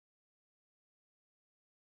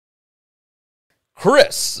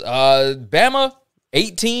Chris, Bama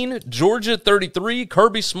 18, Georgia 33.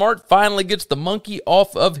 Kirby Smart finally gets the monkey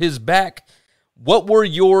off of his back. What were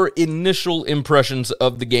your initial impressions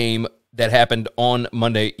of the game that happened on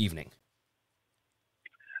Monday evening?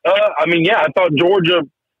 I thought Georgia,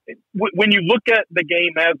 when you look at the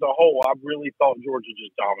game as a whole, I really thought Georgia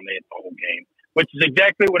just dominated the whole game, which is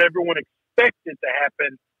exactly what everyone expected to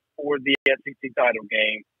happen for the SEC title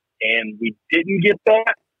game. And we didn't get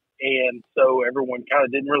that. And so everyone kind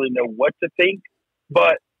of didn't really know what to think.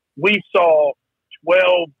 But we saw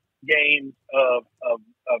 12 games of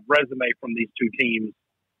resume from these two teams.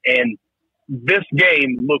 And this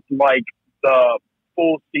game looked like the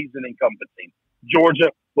full season encompassing.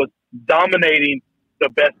 Georgia was dominating the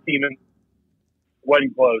best team in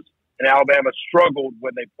wasn't close, and Alabama struggled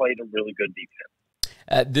when they played a really good defense.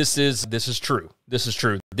 This is true. This is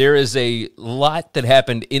true. There is a lot that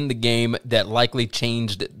happened in the game that likely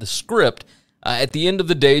changed the script. At the end of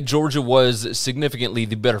the day, Georgia was significantly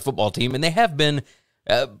the better football team, and they have been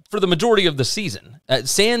for the majority of the season.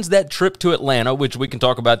 Sans that trip to Atlanta, which we can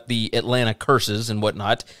talk about the Atlanta curses and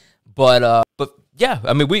whatnot. But yeah,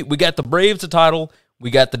 I mean, we got the Braves a title. We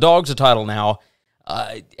got the Dogs a title now.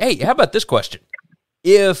 Hey, how about this question?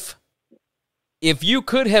 If you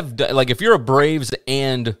could have, like, if you're a Braves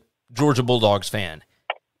and Georgia Bulldogs fan,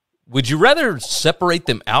 would you rather separate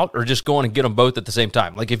them out or just go on and get them both at the same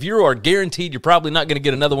time? Like, if you are guaranteed you're probably not going to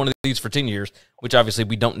get another one of these for 10 years, which obviously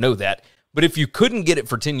we don't know that, but if you couldn't get it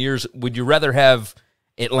for 10 years, would you rather have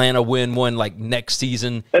Atlanta win one, like, next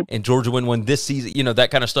season and Georgia win one this season? You know, that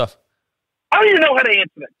kind of stuff. I don't even know how to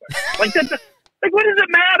answer that question. Like, what does it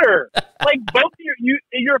matter? Like, both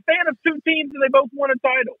you're a fan of two teams and they both won a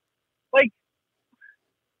title. Like,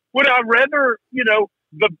 would I rather,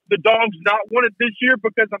 the Dogs not won it this year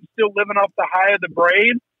because I'm still living off the high of the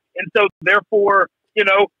Braves? And so, therefore,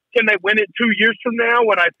 can they win it 2 years from now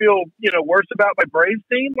when I feel, worse about my Braves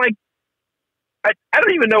team? Like, I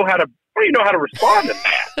don't even know how to respond to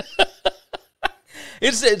that.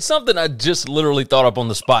 It's something I just literally thought up on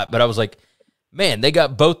the spot, but I was like, man, they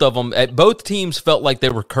got both of them. Both teams felt like they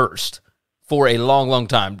were cursed for a long, long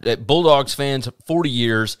time. Bulldogs fans, 40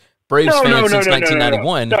 years. Braves fans since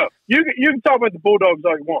 1991. No. You can talk about the Bulldogs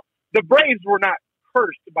all you want. The Braves were not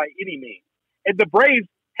cursed by any means. And the Braves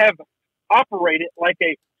have operated like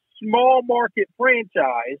a small market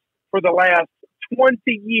franchise for the last 20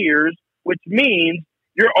 years, which means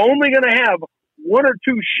you're only going to have one or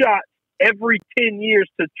two shots every 10 years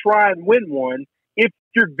to try and win one if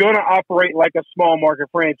you're going to operate like a small market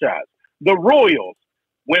franchise. The Royals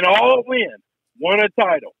went all in, won a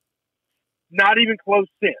title. Not even close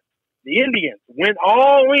since. The Indians went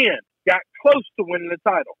all in, got close to winning the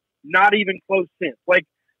title. Not even close since. Like,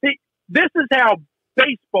 this is how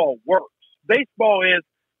baseball works. Baseball is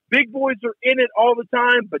big boys are in it all the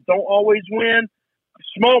time, but don't always win.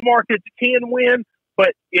 Small markets can win,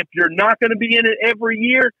 but if you're not going to be in it every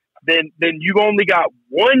year, then you've only got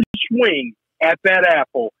one swing at that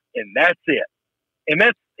apple, and that's it. And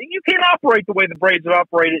you can't operate the way the Braves have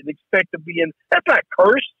operated and expect to be in. That's not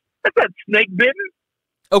cursed. That's not snake bitten.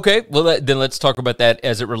 Okay, well, then let's talk about that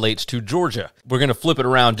as it relates to Georgia. We're going to flip it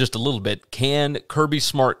around just a little bit. Can Kirby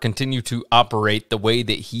Smart continue to operate the way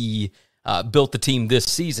that he built the team this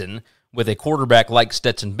season with a quarterback like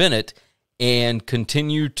Stetson Bennett and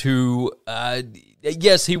continue to,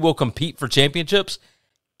 yes, he will compete for championships.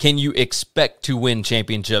 Can you expect to win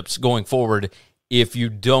championships going forward if you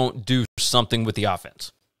don't do something with the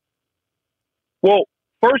offense? Well,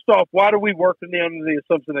 first off, why do we work under the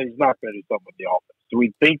assumption that he's not going to do something with the offense? Do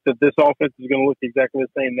we think that this offense is going to look exactly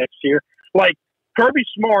the same next year? Like, Kirby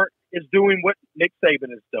Smart is doing what Nick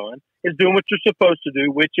Saban has done, is doing what you're supposed to do,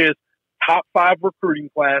 which is top 5 recruiting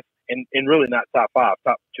class, and really not top 5,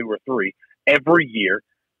 top 2 or 3, every year,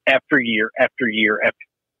 after year, after year, after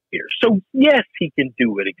year. So, yes, he can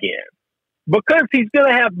do it again because he's going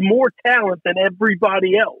to have more talent than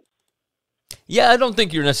everybody else. Yeah, I don't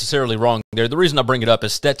think you're necessarily wrong there. The reason I bring it up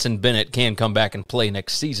is Stetson Bennett can come back and play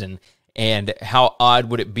next season, and how odd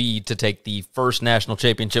would it be to take the first national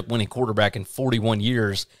championship winning quarterback in 41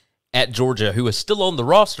 years at Georgia who is still on the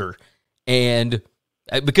roster? And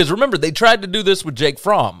because remember, they tried to do this with Jake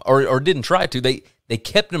Fromm, or didn't try to. They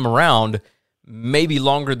kept him around maybe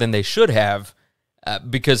longer than they should have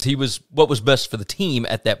because he was what was best for the team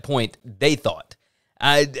at that point, they thought.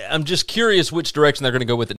 I'm just curious which direction they're going to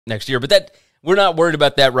go with it next year, but we're not worried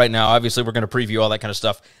about that right now. Obviously, we're going to preview all that kind of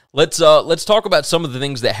stuff. Let's talk about some of the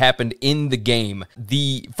things that happened in the game.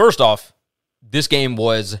 First off, this game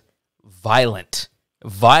was violent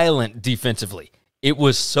defensively. It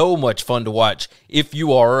was so much fun to watch. If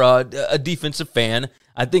you are a defensive fan,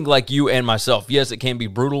 I think like you and myself, yes, it can be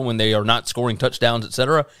brutal when they are not scoring touchdowns,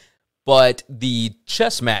 etc. But the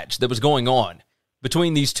chess match that was going on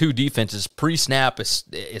between these two defenses, pre-snap,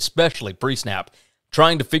 especially pre-snap,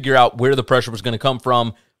 trying to figure out where the pressure was going to come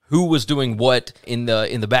from, who was doing what in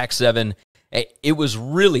the back seven, it was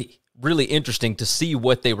really, really interesting to see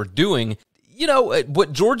what they were doing. You know,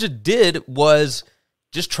 what Georgia did was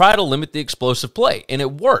just try to limit the explosive play, and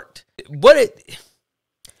it worked. What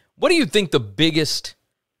do you think the biggest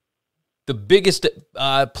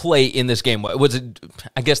play in this game was? It,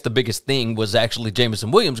 I guess the biggest thing was actually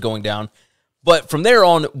Jameson Williams going down. But from there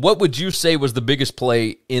on, what would you say was the biggest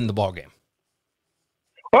play in the ballgame?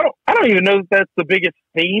 Well, I don't even know if that's the biggest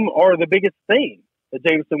theme or the biggest thing that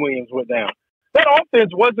Jameson Williams went down. That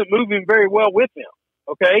offense wasn't moving very well with him,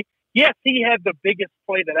 okay? Yes, he had the biggest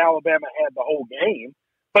play that Alabama had the whole game,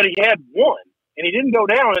 but he had one, and he didn't go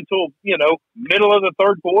down until, middle of the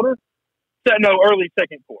third quarter. No, early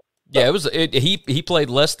second quarter. Yeah, he played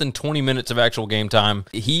less than 20 minutes of actual game time.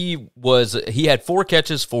 He had 4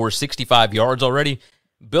 catches for 65 yards already.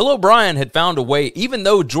 Bill O'Brien had found a way, even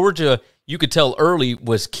though Georgia, you could tell early,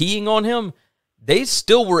 was keying on him, they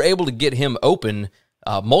still were able to get him open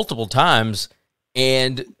multiple times,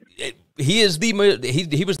 and he was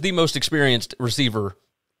the most experienced receiver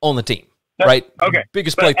on the team, right? Okay.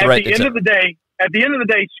 Biggest play threat. At the end of the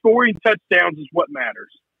day, scoring touchdowns is what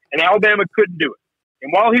matters, and Alabama couldn't do it.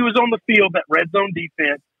 And while he was on the field, that red zone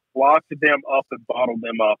defense locked them up and bottled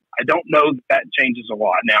them up. I don't know that changes a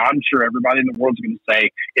lot. Now, I'm sure everybody in the world is going to say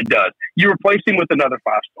it does. You replace him with another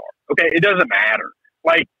 5-star. Okay, it doesn't matter.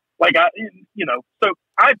 So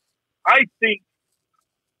I think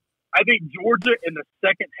Georgia in the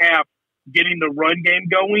second half getting the run game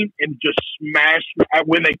going and just smash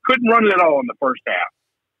when they couldn't run it at all in the first half.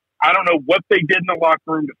 I don't know what they did in the locker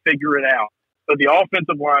room to figure it out, but the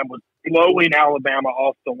offensive line was blowing Alabama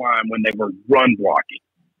off the line when they were run blocking,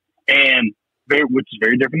 which is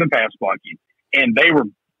very different than pass blocking. And they were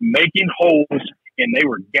making holes, and they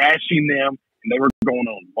were gashing them, and they were going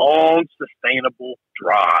on long, sustainable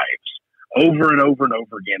drives over and over and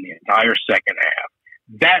over again the entire second half.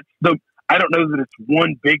 I don't know that it's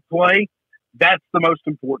one big play. That's the most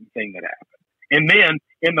important thing that happened. And then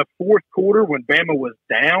in the fourth quarter, when Bama was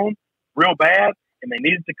down real bad and they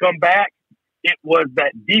needed to come back, it was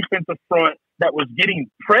that defensive front that was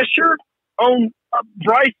getting pressure on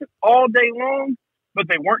Bryson all day long, but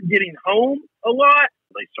they weren't getting home a lot.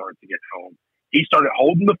 They started to get home. He started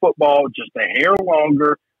holding the football just a hair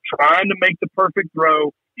longer, trying to make the perfect throw,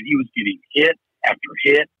 and he was getting hit after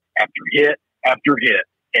hit after hit after hit,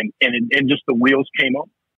 and just the wheels came on.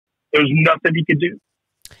 There was nothing he could do.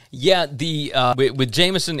 Yeah, with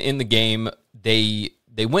Jameson in the game, they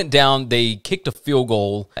went down, they kicked a field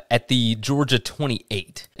goal at the Georgia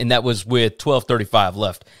 28, and that was with 12:35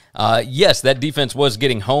 left. Yes, that defense was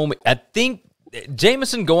getting home. I think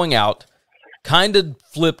Jameson going out kind of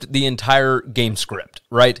flipped the entire game script,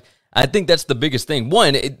 right? I think that's the biggest thing.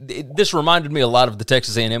 One, this reminded me a lot of the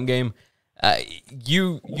Texas A&M game.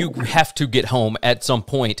 You have to get home at some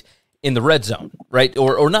point in the red zone, right?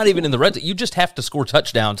 Or not even in the red zone. You just have to score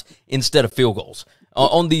touchdowns instead of field goals.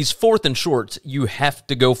 On these 4th and shorts, you have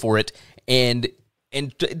to go for it and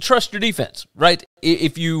trust your defense, right?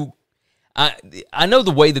 I know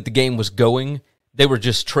the way that the game was going, they were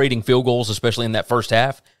just trading field goals, especially in that first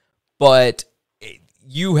half, but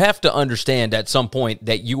you have to understand at some point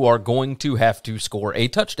that you are going to have to score a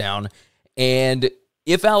touchdown, and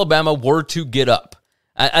if Alabama were to get up,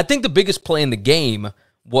 I think the biggest play in the game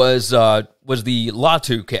was the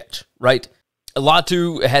Latu catch, right?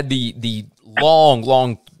 Latu had the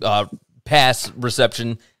long pass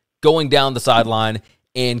reception going down the sideline,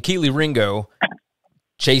 and Keely Ringo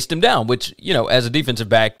chased him down, which, as a defensive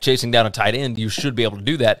back, chasing down a tight end, you should be able to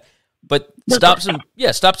do that. But stops him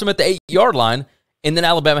at the 8-yard line, and then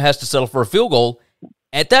Alabama has to settle for a field goal.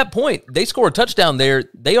 At that point, they score a touchdown there.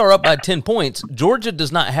 They are up by 10 points. Georgia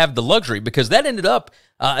does not have the luxury because that ended up,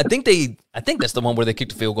 I think that's the one where they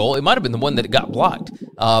kicked a field goal. It might have been the one that got blocked.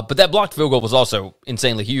 But that blocked field goal was also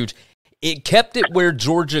insanely huge. It kept it where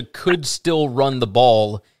Georgia could still run the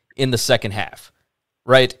ball in the second half,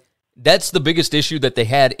 right? That's the biggest issue that they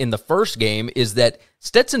had in the first game, is that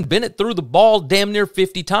Stetson Bennett threw the ball damn near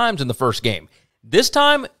 50 times in the first game. This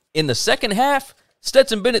time, in the second half,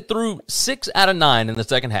 Stetson Bennett threw 6 out of 9 in the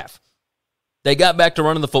second half. They got back to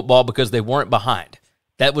running the football because they weren't behind.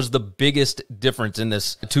 That was the biggest difference in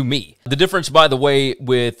this to me. The difference, by the way,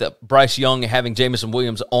 with Bryce Young having Jameson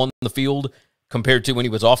Williams on the field compared to when he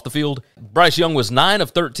was off the field. Bryce Young was 9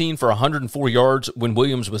 of 13 for 104 yards when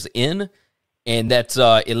Williams was in, and that's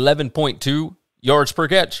 11.2 yards per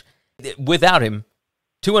catch. Without him,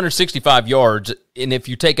 265 yards, and if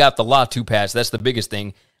you take out the Latu pass, that's the biggest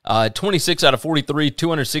thing. 26 out of 43,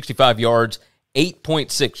 265 yards,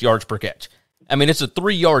 8.6 yards per catch. I mean, it's a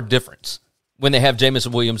 3-yard difference when they have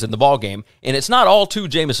Jamison Williams in the ballgame, and it's not all to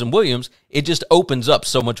Jamison Williams. It just opens up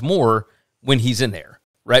so much more when he's in there,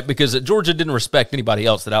 right? Because Georgia didn't respect anybody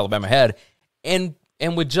else that Alabama had, and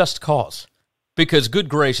with just cause. Because, good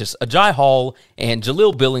gracious, Ajay Hall and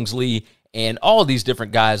Jaleel Billingsley and all these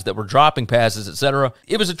different guys that were dropping passes, etc.,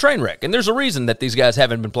 it was a train wreck. And there's a reason that these guys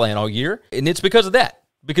haven't been playing all year, and it's because of that,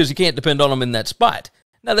 because you can't depend on them in that spot.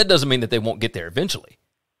 Now, that doesn't mean that they won't get there eventually.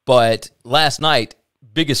 But last night,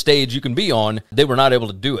 biggest stage you can be on, they were not able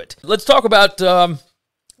to do it. Let's talk about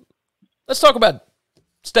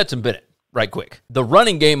Stetson Bennett right quick. The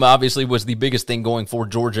running game obviously was the biggest thing going for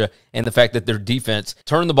Georgia, and the fact that their defense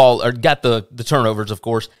turned the ball, or got the turnovers, of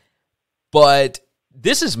course. But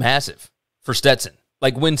this is massive for Stetson.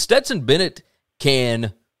 Like, when Stetson Bennett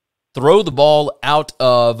can throw the ball out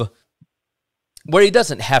of where he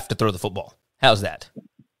doesn't have to throw the football. How's that?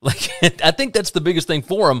 Like, I think that's the biggest thing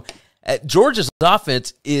for him. Georgia's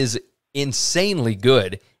offense is insanely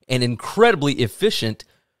good and incredibly efficient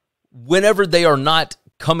whenever they are not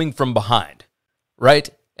coming from behind, right?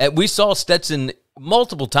 We saw Stetson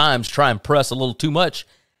multiple times try and press a little too much.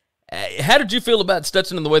 How did you feel about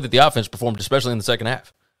Stetson and the way that the offense performed, especially in the second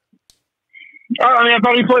half? I mean, I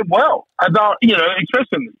thought he played well. I thought, especially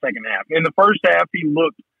in the second half. In the first half, he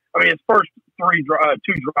looked, his first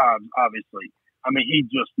two drives, obviously, he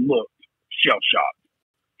just looked shell-shocked.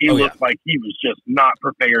 He looked like he was just not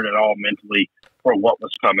prepared at all mentally for what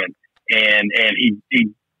was coming. And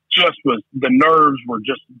he just was, the nerves were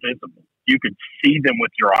just visible. You could see them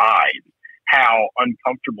with your eyes, how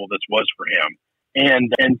uncomfortable this was for him.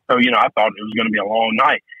 And so, I thought it was going to be a long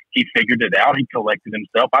night. He figured it out. He collected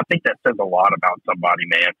himself. I think that says a lot about somebody,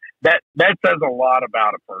 man. That says a lot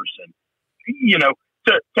about a person.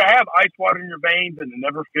 To have ice water in your veins and to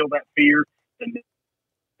never feel that fear in this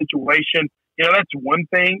situation, that's one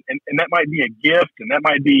thing. And that might be a gift, and that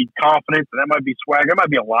might be confidence, and that might be swag. There might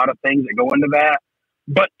be a lot of things that go into that.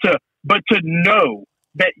 But to know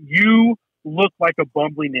that you look like a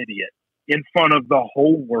bumbling idiot in front of the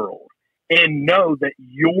whole world, and know that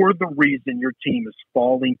you're the reason your team is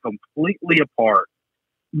falling completely apart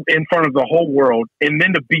in front of the whole world, and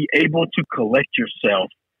then to be able to collect yourself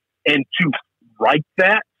and to write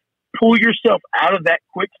that, pull yourself out of that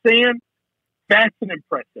quicksand, that's an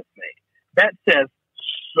impressive thing. That says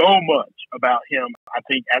so much about him, I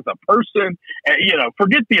think, as a person.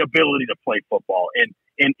 Forget the ability to play football and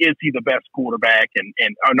is he the best quarterback and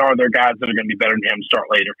are there guys that are going to be better than him start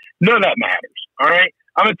later? None of that matters, all right?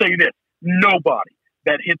 I'm going to tell you this. Nobody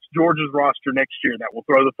that hits Georgia's roster next year that will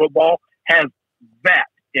throw the football has that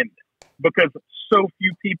in them, because so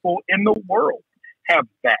few people in the world have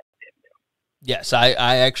that in them. Yes,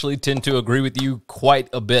 I actually tend to agree with you quite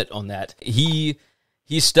a bit on that. He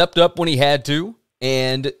stepped up when he had to,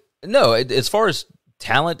 and no, as far as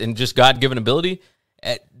talent and just God-given ability,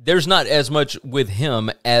 there's not as much with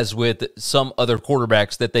him as with some other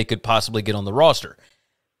quarterbacks that they could possibly get on the roster.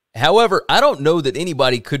 However, I don't know that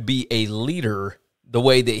anybody could be a leader the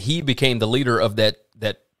way that he became the leader of that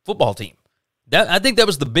football team. I think that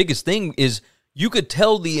was the biggest thing, is you could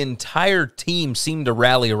tell the entire team seemed to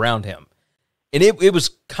rally around him. And it was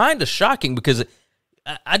kind of shocking, because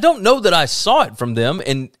I don't know that I saw it from them.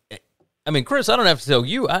 And, Chris, I don't have to tell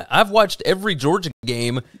you, I've watched every Georgia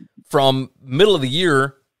game from middle of the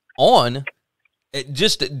year on,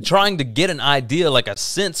 just trying to get an idea, like a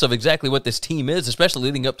sense of exactly what this team is, especially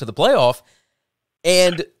leading up to the playoff.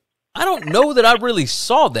 And I don't know that I really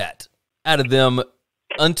saw that out of them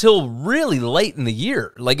until really late in the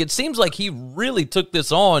year. Like, it seems like he really took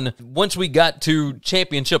this on once we got to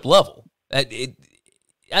championship level. How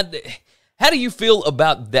do you feel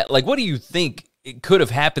about that? Like, what do you think it could have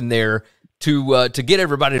happened there to get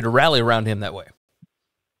everybody to rally around him that way?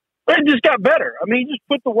 It just got better. He just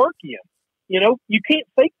put the work in. You can't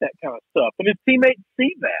fake that kind of stuff. And his teammates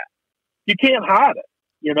see that. You can't hide it.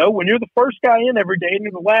 When you're the first guy in every day and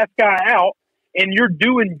you're the last guy out, and you're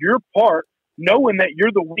doing your part, knowing that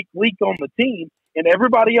you're the weak link on the team, and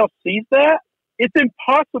everybody else sees that, it's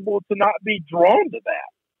impossible to not be drawn to that.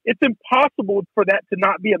 It's impossible for that to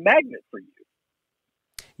not be a magnet for you.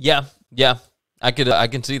 Yeah. I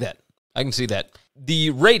can see that. I can see that. The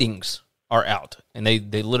ratings are out, and they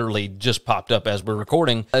literally just popped up as we're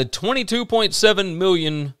recording. 22.7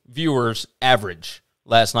 million viewers average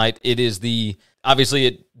last night. Obviously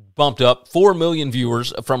it bumped up 4 million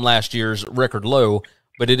viewers from last year's record low,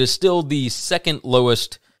 but it is still the second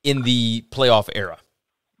lowest in the playoff era.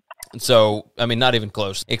 So, I mean, not even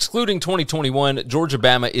close. Excluding 2021,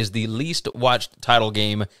 Georgia-Bama is the least watched title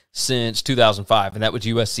game since 2005, and that was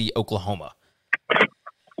USC-Oklahoma.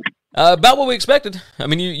 About what we expected. I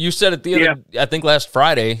mean, you said it I think last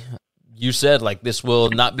Friday, you said, like, this will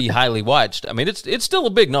not be highly watched. I mean, it's still a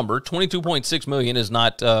big number. 22.6 million is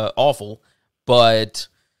not awful, but,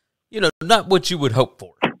 not what you would hope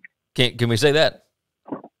for. Can we say that?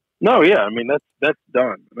 No, yeah. I mean, that's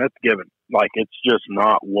done. That's given. Like, it's just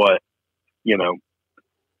not what you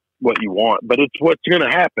want, but it's what's going to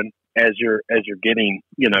happen as you're getting,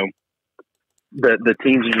 the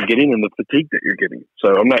teams that you're getting and the fatigue that you're getting.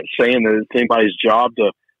 So I'm not saying that it's anybody's job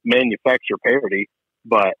to manufacture parity,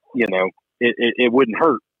 but it wouldn't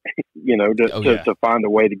hurt, to find a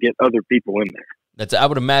way to get other people in there. I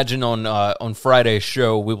would imagine on Friday's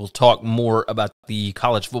show we will talk more about the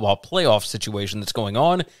college football playoff situation that's going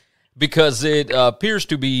on, because it appears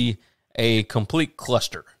to be a complete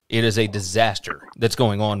cluster. It is a disaster that's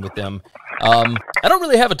going on with them. I don't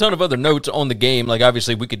really have a ton of other notes on the game. Like,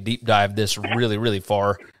 obviously, we could deep dive this really, really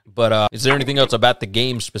far. But is there anything else about the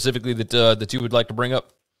game specifically that you would like to bring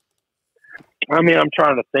up? I mean, I'm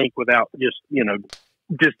trying to think without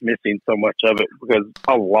just missing so much of it, because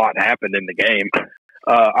a lot happened in the game.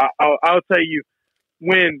 I'll tell you,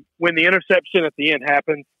 when the interception at the end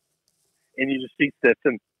happens, and you just see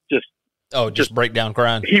Stetson just break down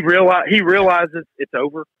crying. He realizes it's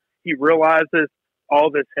over. He realizes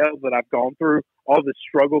all this hell that I've gone through, all this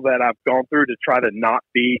struggle that I've gone through to try to not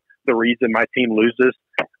be the reason my team loses.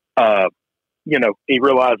 He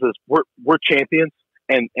realizes we're champions,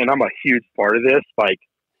 and I'm a huge part of this. Like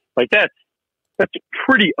that's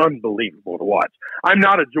pretty unbelievable to watch. I'm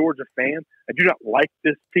not a Georgia fan. I do not like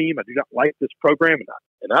this team. I do not like this program,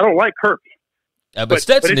 and I don't like Kirby. But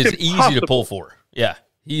Stetson is easy to pull for. Yeah.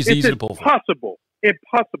 He's easy to pull for.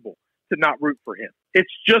 Impossible to not root for him.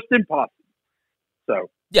 It's just impossible.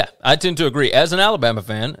 So yeah, I tend to agree. As an Alabama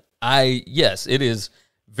fan, yes, it is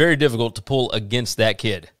very difficult to pull against that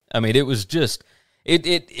kid. I mean, it was just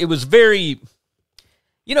it was very,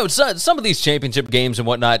 some of these championship games and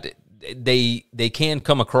whatnot, they can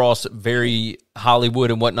come across very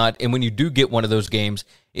Hollywood and whatnot. And when you do get one of those games,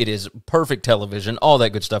 it is perfect television, all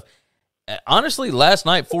that good stuff. Honestly, last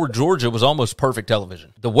night for Georgia was almost perfect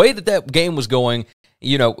television. The way that game was going,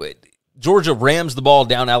 Georgia rams the ball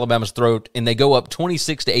down Alabama's throat, and they go up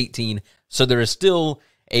 26-18. So there is still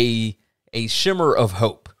a shimmer of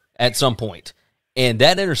hope at some point. And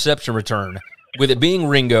that interception return, with it being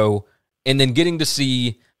Ringo, and then getting to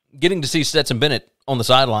see Stetson Bennett on the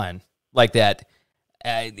sideline like that,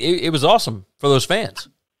 it was awesome for those fans.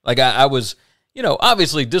 Like I was,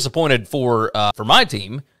 obviously disappointed for my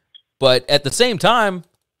team. But at the same time,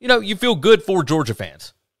 you feel good for Georgia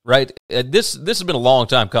fans, right? This has been a long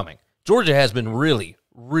time coming. Georgia has been really,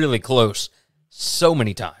 really close so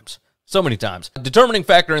many times. Determining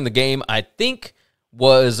factor in the game, I think,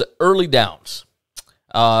 was early downs.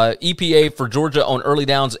 EPA for Georgia on early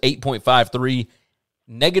downs, 8.53,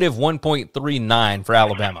 negative 1.39 for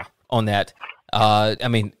Alabama on that.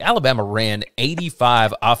 Alabama ran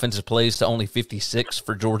 85 offensive plays to only 56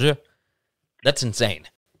 for Georgia. That's insane.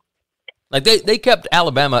 Like, they kept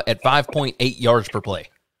Alabama at 5.8 yards per play.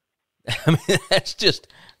 I mean,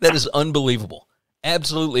 that is unbelievable.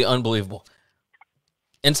 Absolutely unbelievable.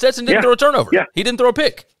 And Stetson didn't throw a turnover. Yeah. He didn't throw a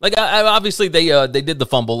pick. Like, obviously they did the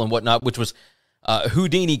fumble and whatnot, which was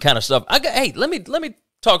Houdini kind of stuff. Hey, let me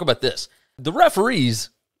talk about this. The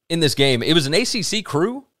referees in this game, it was an ACC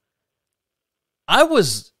crew. I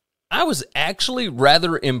was actually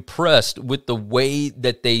rather impressed with the way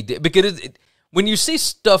that they did, because when you see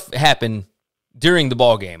stuff happen during the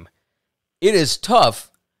ball game, it is tough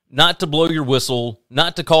not to blow your whistle,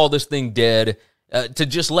 not to call this thing dead, to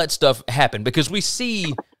just let stuff happen, because we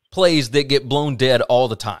see plays that get blown dead all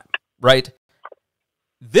the time, right?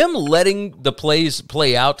 Them letting the plays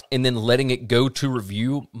play out and then letting it go to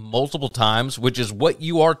review multiple times, which is what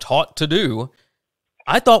you are taught to do,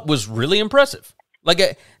 I thought was really impressive. Like,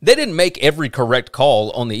 they didn't make every correct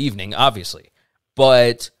call on the evening, obviously,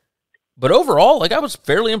 but overall, like, I was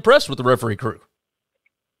fairly impressed with the referee crew.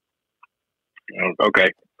 Okay.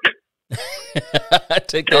 I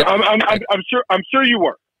take that. I'm sure you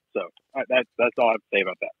were. So that's all I have to say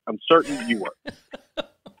about that. I'm certain you were.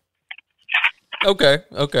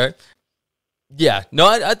 Okay. Yeah. No,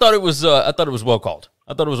 I thought it was well called.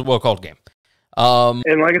 I thought it was a well called game.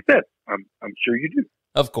 And like I said, I'm sure you do.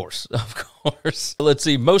 Of course. Let's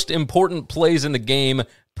see. Most important plays in the game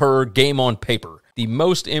per game on paper. The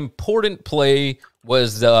most important play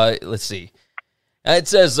was, let's see. It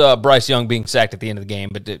says Bryce Young being sacked at the end of the game,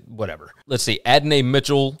 but whatever. Let's see. Adonai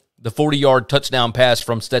Mitchell The 40-yard touchdown pass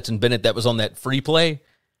from Stetson Bennett that was on that free play,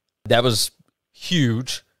 that was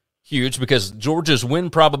huge because Georgia's win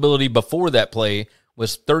probability before that play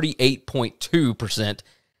was 38.2%.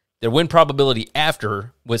 Their win probability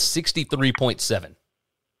after was 63.7%.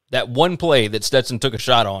 That one play that Stetson took a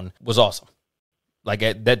shot on was awesome.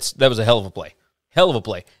 That was a hell of a play. Hell of a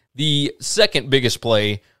play. The second biggest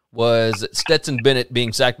play was Stetson Bennett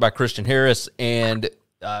being sacked by Christian Harris and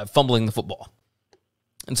fumbling the football.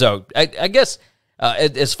 And so I guess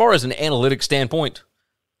as far as an analytic standpoint,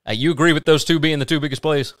 you agree with those two being the two biggest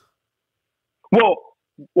plays? Well,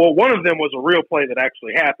 one of them was a real play that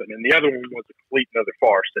actually happened, and the other one was a complete and utter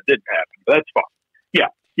farce that didn't happen. But that's fine.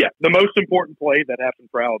 Yeah. The most important play that happened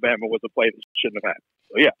for Alabama was a play that shouldn't have happened.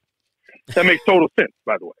 So, yeah, that makes total sense,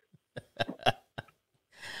 by the way.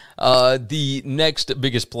 The next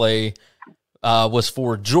biggest play was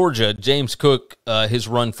for Georgia. James Cook, his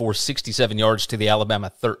run for 67 yards to the Alabama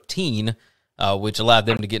 13, which allowed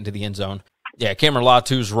them to get into the end zone. Yeah, Cameron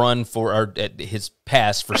Latu's run his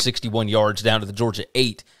pass for 61 yards down to the Georgia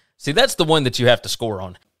 8. See, that's the one that you have to score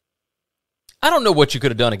on. I don't know what you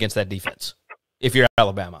could have done against that defense if you're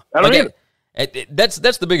Alabama. That's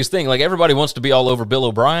the biggest thing. Like, everybody wants to be all over Bill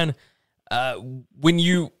O'Brien. When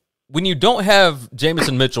you don't have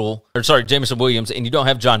Jameson Williams, and you don't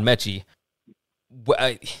have John Mechie,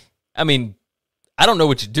 I mean, I don't know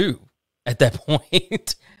what you do at that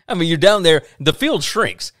point. I mean, you're down there, the field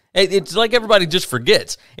shrinks. It's like everybody just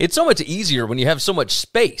forgets. It's so much easier when you have so much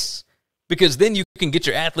space, because then you can get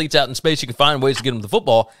your athletes out in space. You can find ways to get them the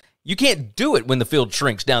football. You can't do it when the field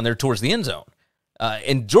shrinks down there towards the end zone.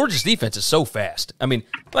 And Georgia's defense is so fast. I mean,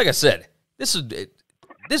 like I said,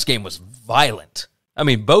 this game was violent. I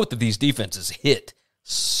mean, both of these defenses hit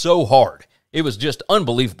so hard. It was just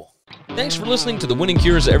unbelievable. Thanks for listening to the Winning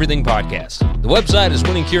Cures Everything podcast. The website is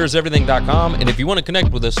winningcureseverything.com, and if you want to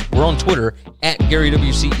connect with us, we're on Twitter at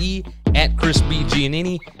GaryWCE, at Chris B.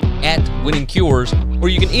 Giannini, at Winning Cures, or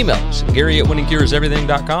you can email us, Gary at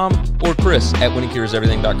winningcureseverything.com or Chris at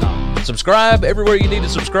winningcureseverything.com. Subscribe everywhere you need to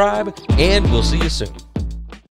subscribe, and we'll see you soon.